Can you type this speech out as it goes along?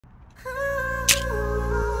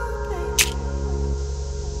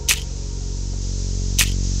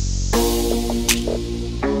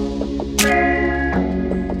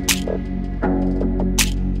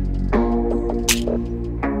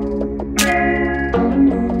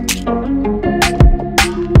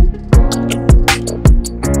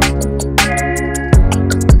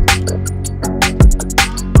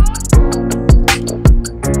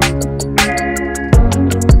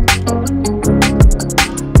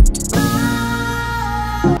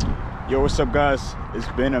Yo, what's up guys? It's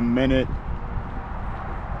been a minute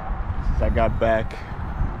since I got back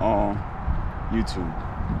on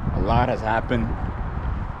YouTube. A lot has happened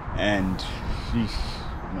and sheesh,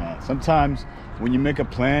 man, sometimes when you make a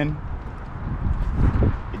plan,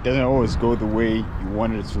 it doesn't always go the way you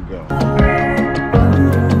wanted it to go.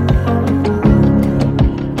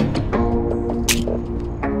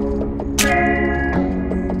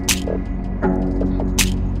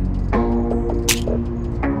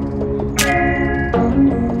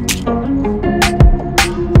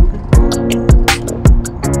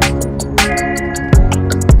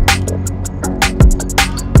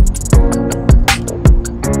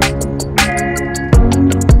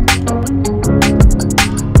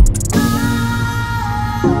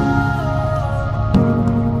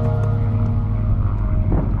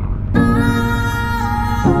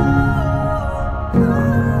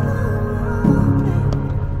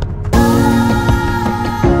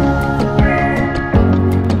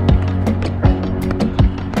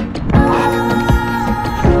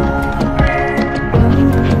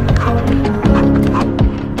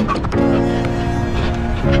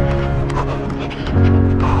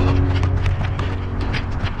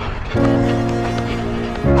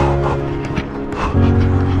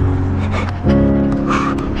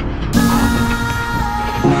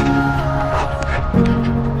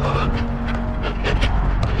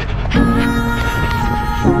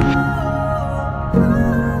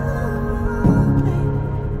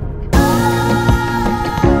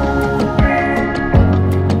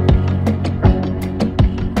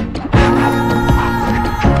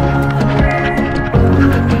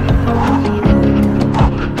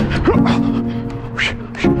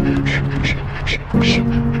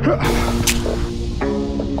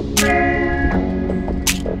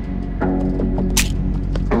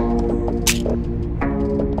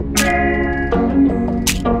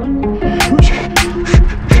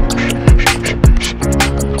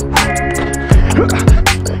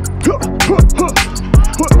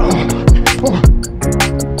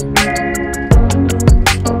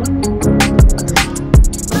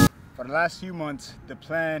 For the last few months, the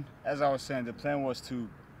plan, as I was saying, the plan was to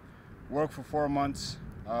work for 4 months.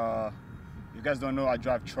 You guys don't know, I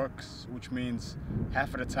drive trucks, which means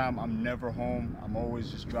half of the time I'm never home. I'm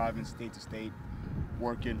always just driving state to state,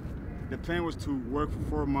 working. The plan was to work for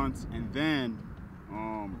 4 months and then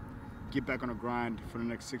get back on the grind for the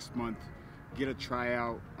next 6 months, get a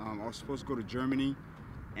tryout. I was supposed to go to Germany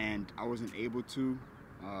and I wasn't able to.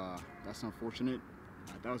 That's unfortunate.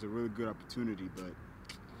 That was a really good opportunity, but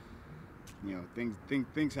you know,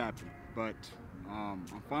 things happen. But I'm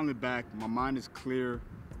finally back. My mind is clear.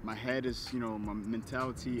 My head is, you know, my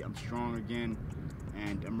mentality, I'm strong again,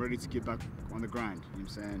 and I'm ready to get back on the grind. You know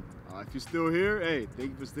what I'm saying? If you're still here, hey, thank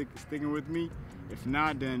you for sticking with me. If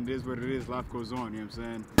not, then it is what it is. Life goes on. You know what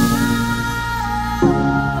I'm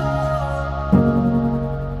saying?